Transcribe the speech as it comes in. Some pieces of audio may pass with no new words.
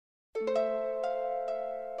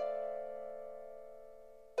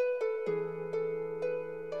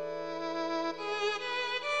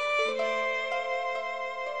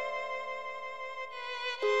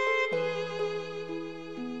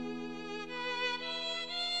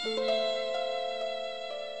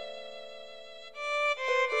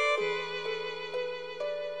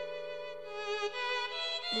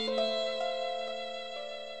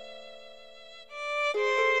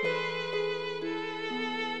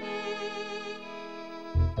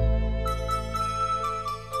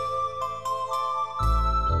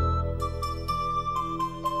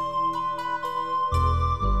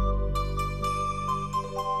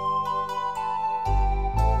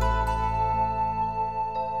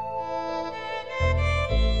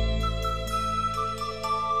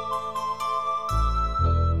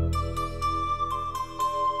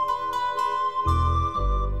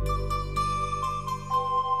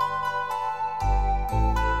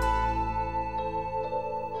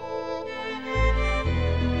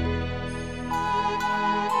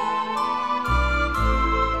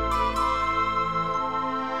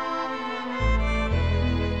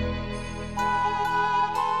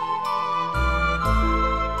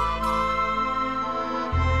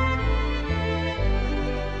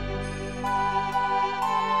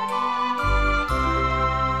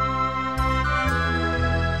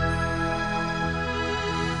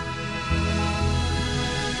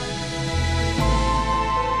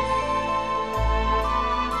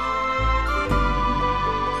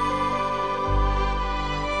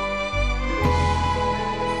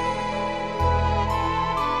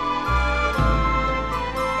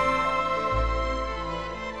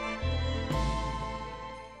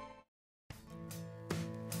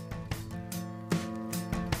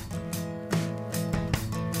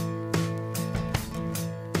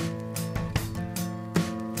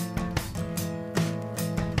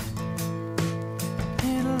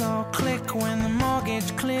When the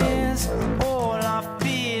mortgage clears, all our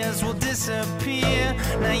fears will disappear.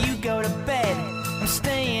 Now you go to bed, I'm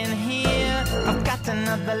staying here. I've got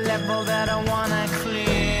another level that I wanna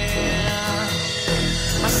clear.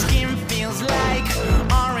 My skin feels like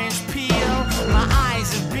orange peel. My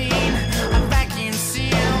eyes have been vacuum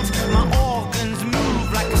sealed. My organs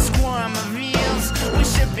move like a swarm of eels. We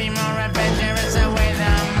should be more adventurous away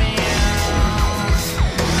than meals.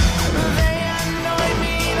 They annoy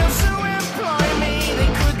me, those who employ me.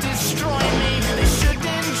 They could destroy me, they should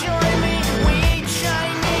enjoy me. We eat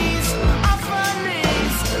Chinese off our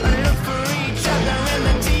knees and look for each other in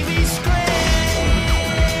the TV screen.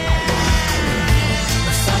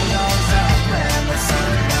 The sun goes up and the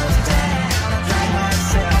sun goes down. I drag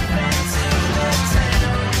myself into the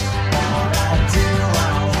town. All I do,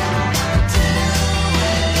 I wanna do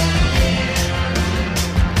with you.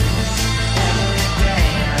 Every day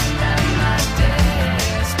and then my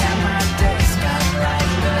days, got my days got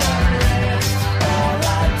like the rest. All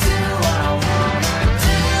I do, I wanna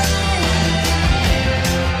do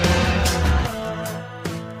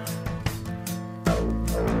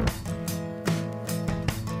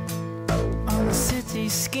on the city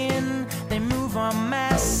skin, they move en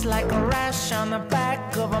masse like a rash on the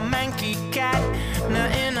back of a manky cat. Now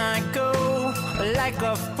in I go like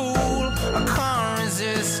a fool. I can't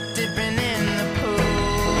resist dipping in the pool.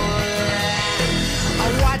 I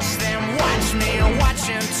watch them watch me, I watch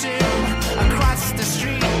them too. Across the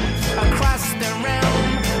street, across the room,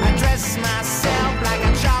 I dress myself like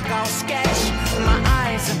a charcoal sketch. My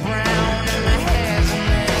eyes are brown and my hair's a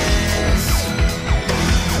mess.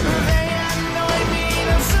 They annoy me,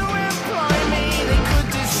 those who employ me. They could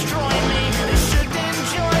destroy me, they should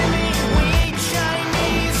enjoy me. We eat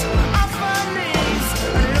Chinese off our knees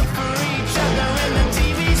and look for each other in the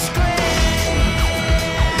TV screen.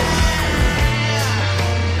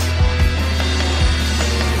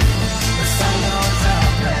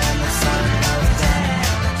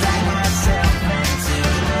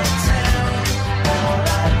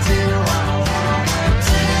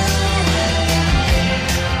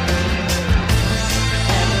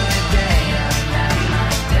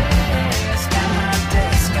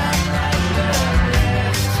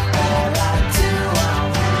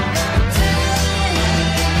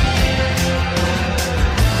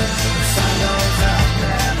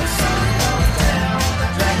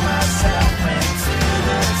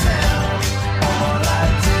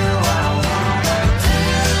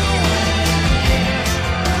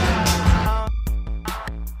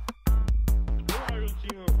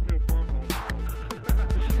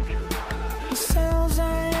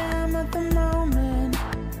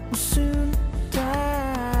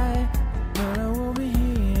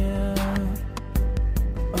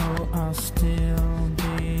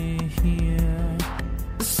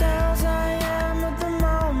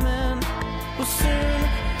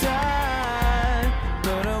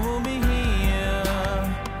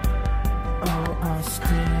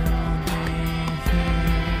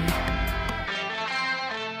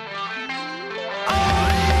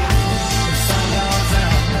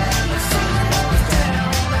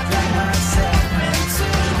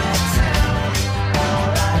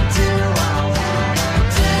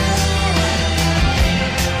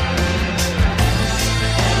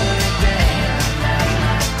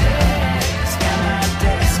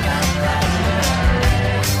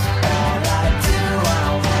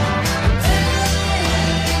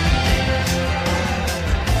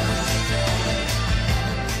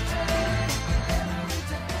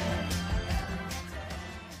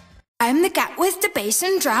 I'm the cat with the bass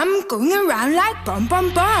and drum, going around like bum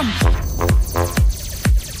bum bum.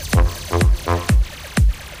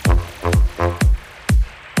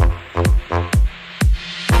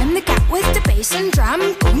 I'm the cat with the bass and drum,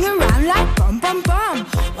 going around like bum bum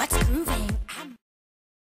bum.